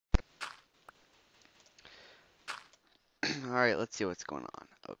Alright, let's see what's going on.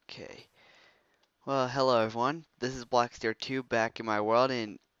 Okay. Well, hello everyone. This is Blacksteer2 back in my world,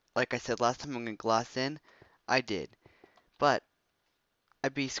 and like I said last time I'm gonna glass in. I did. But I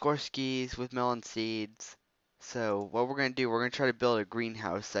beat Skorskis with melon seeds. So what we're gonna do, we're gonna try to build a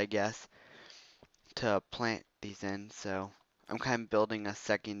greenhouse, I guess, to plant these in. So I'm kind of building a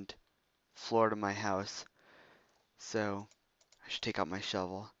second floor to my house. So I should take out my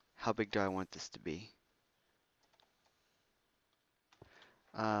shovel. How big do I want this to be?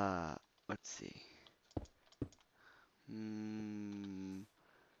 Uh, let's see.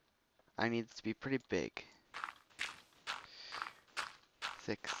 I need this to be pretty big.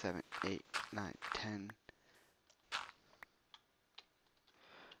 6, 7, 8, 9, 10.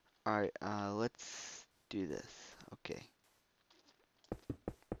 Alright, let's do this. Okay.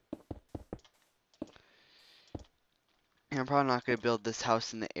 And I'm probably not going to build this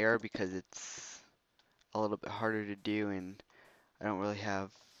house in the air because it's a little bit harder to do and I don't really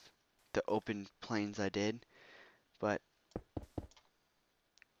have the open plains I did. But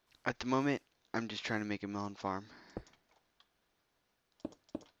at the moment, I'm just trying to make a melon farm.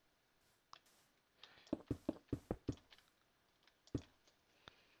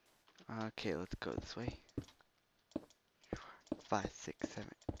 Okay, let's go this way. 5, 6, 7,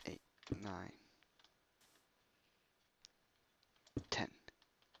 8, 9, 10.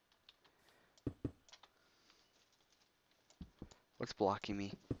 What's blocking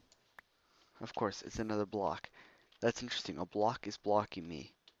me? Of course, it's another block. That's interesting. A block is blocking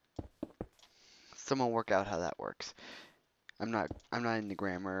me. Someone work out how that works. I'm not into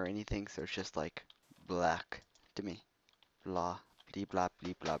grammar or anything, so it's just like black to me. Blah, blee blah,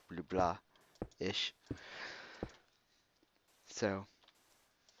 blee blah, blee blah ish. So,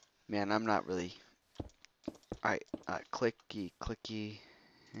 man, I'm not really. Alright, clicky, clicky,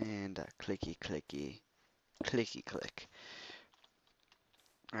 and clicky, clicky, clicky, click.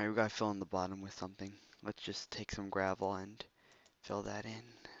 Alright, we gotta fill in the bottom with something. Let's just take some gravel and fill that in.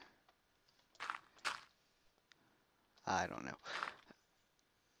 I don't know.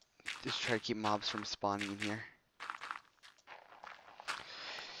 Just try to keep mobs from spawning in here.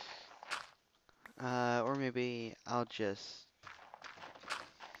 Or maybe I'll just...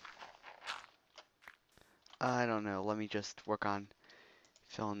 I don't know. Let me just work on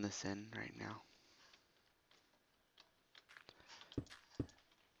filling this in right now.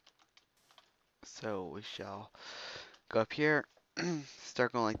 So we shall go up here,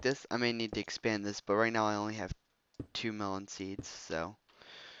 start going like this. I may need to expand this, but right now I only have 2 melon seeds, so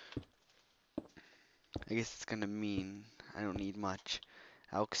I guess it's gonna mean I don't need much.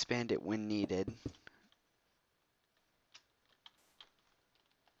 I'll expand it when needed.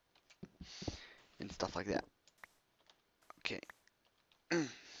 And stuff like that. Okay.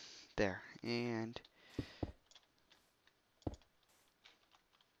 There. And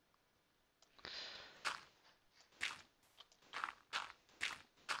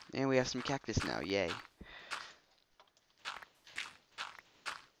we have some cactus now, yay.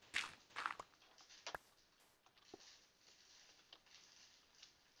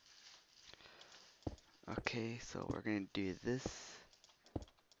 Okay, so we're gonna do this.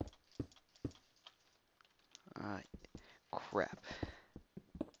 Crap.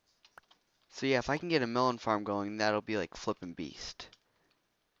 So yeah, if I can get a melon farm going, that'll be like flippin' beast.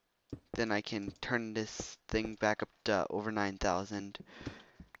 Then I can turn this thing back up to over 9,000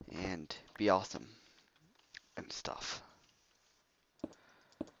 and be awesome and stuff.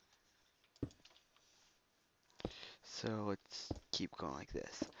 So let's keep going like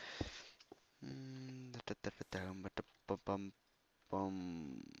this.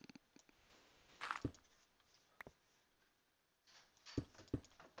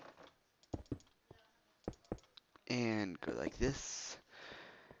 And go like this.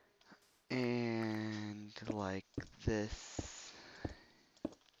 And like this.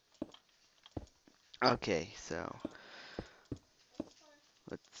 Okay, so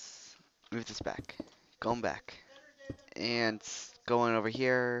let's move this back. Going back. And going over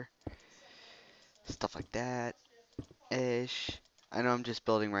here. Stuff like that. Ish. I know I'm just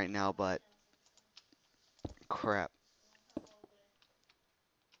building right now, but crap.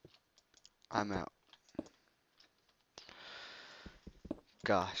 I'm out.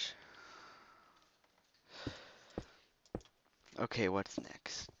 Gosh. Okay, what's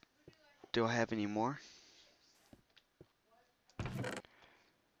next? Do I have any more?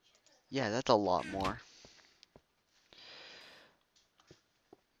 Yeah, that's a lot more.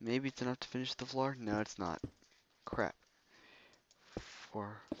 Maybe it's enough to finish the floor? No, it's not. Crap.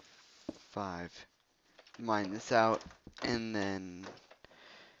 4, 5. Mine this out, and then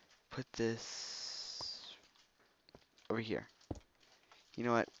put this over here. You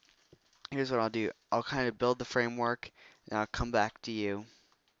know what? Here's what I'll do. I'll kind of build the framework, and I'll come back to you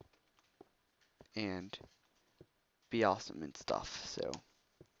and be awesome and stuff. So,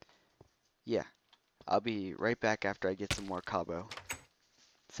 yeah. I'll be right back after I get some more Cabo.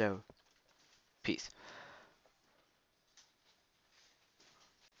 So, peace.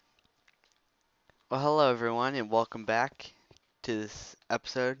 Well, hello everyone, and welcome back to this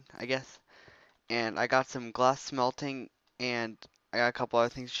episode, I guess. And I got some glass smelting, and I got a couple other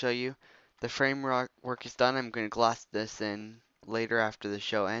things to show you. The framework work is done. I'm going to glass this in later after the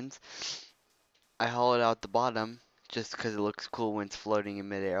show ends. I hollowed out the bottom just because it looks cool when it's floating in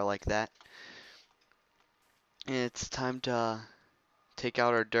midair like that. And it's time to take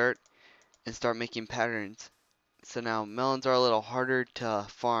out our dirt and start making patterns. So now melons are a little harder to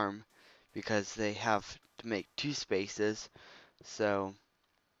farm because they have to make two spaces. So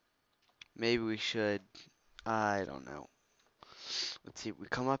maybe we should, I don't know. Let's see, we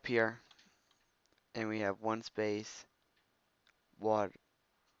come up here and we have one space, water,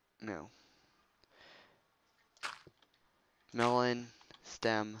 no, melon,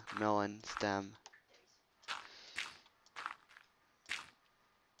 stem,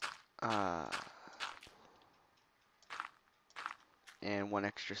 uh, and one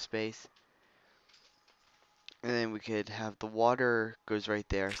extra space. And then we could have the water goes right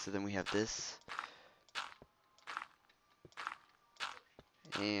there, so then we have this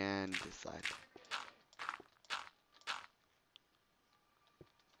and this side.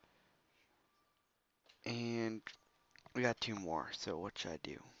 And we got two more, so what should I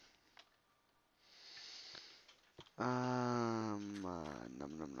do? Num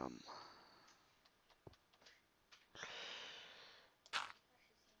num num.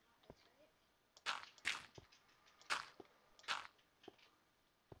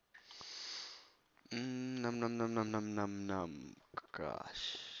 Num num num num num num num.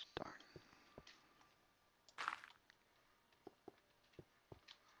 Gosh, darn.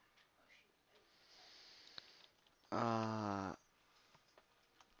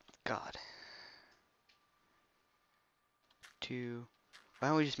 God. Two. Why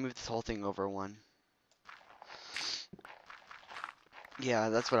don't we just move this whole thing over one? Yeah,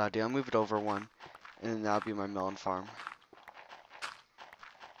 that's what I'll do. I'll move it over one, and then that'll be my melon farm.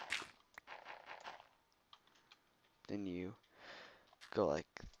 Then you go like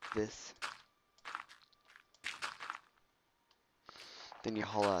this. Then you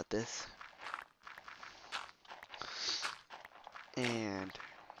hollow out this. And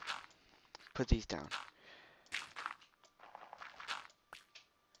put these down.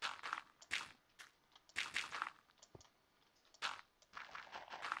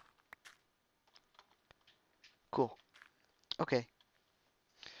 Cool. Okay.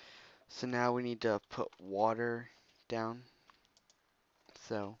 So now we need to put water down.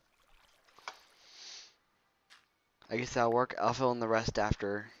 So I guess that'll work. I'll fill in the rest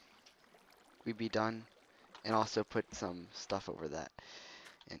after we be done. And also put some stuff over that.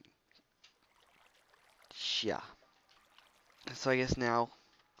 And yeah. So I guess now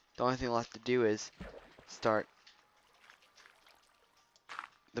the only thing left to do is start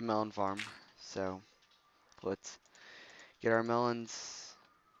the melon farm. So let's get our melons,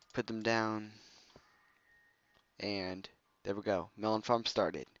 put them down, and there we go. Melon farm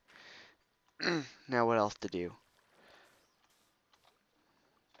started. Now what else to do?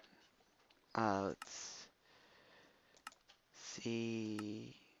 Let's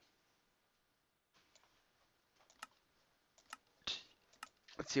see.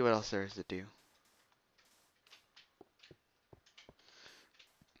 Let's see what else there is to do.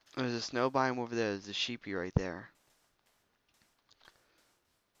 There's a snow biome over there. There's a sheepy right there.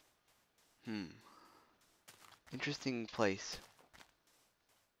 Interesting place.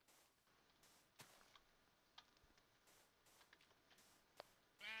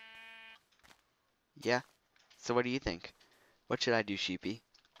 Yeah. So what do you think? What should I do, sheepy?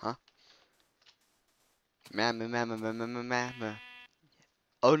 Huh? Mamma, mamma, mamma, mamma.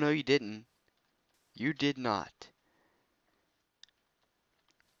 Oh no, you didn't. You did not.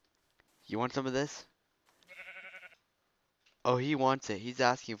 You want some of this? Oh, he wants it. He's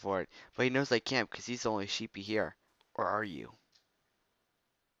asking for it. But he knows I can't because he's the only sheepy here. Or are you?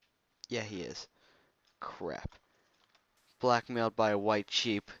 Yeah, he is. Crap. Blackmailed by a white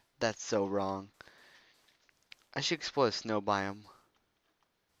sheep. That's so wrong. I should explore the snow biome.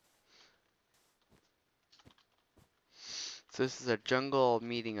 So this is a jungle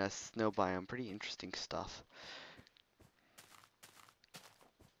meeting a snow biome. Pretty interesting stuff.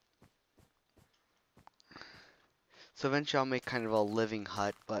 So eventually I'll make kind of a living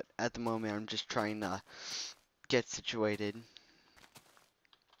hut, but at the moment I'm just trying to get situated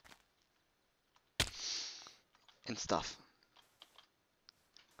and stuff.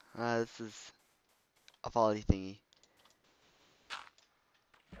 This is a volley thingy.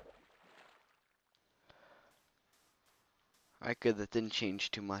 Alright, good, that didn't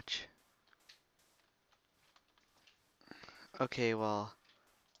change too much. Okay, well,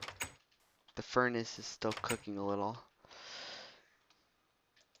 the furnace is still cooking a little.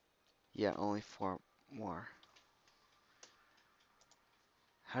 Yeah, only 4 more.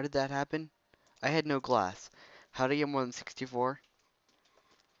 How did that happen? I had no glass. How did I get more than 64?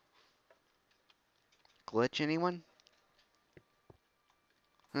 Glitch, anyone?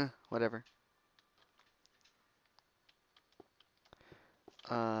 Huh, whatever.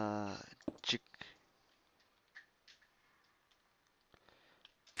 Uh, chick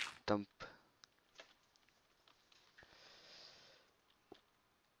dump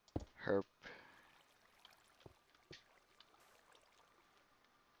herp.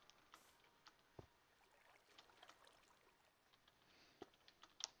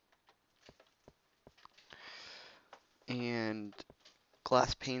 And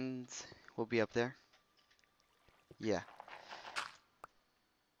glass panes will be up there. Yeah.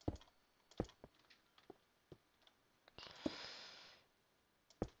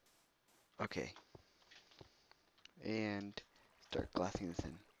 Okay. And start glassing this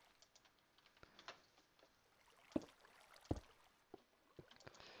in.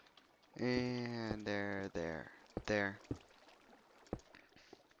 And there.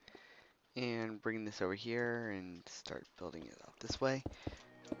 And bring this over here and start building it up this way.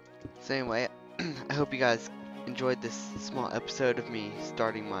 So anyway, I hope you guys enjoyed this small episode of me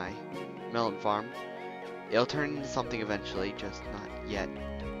starting my melon farm. It'll turn into something eventually, just not yet.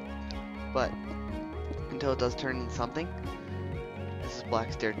 But until it does turn into something, this is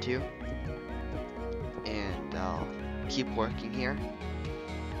Blackstair2, and I'll keep working here,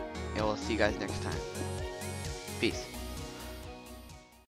 and we'll see you guys next time. Peace.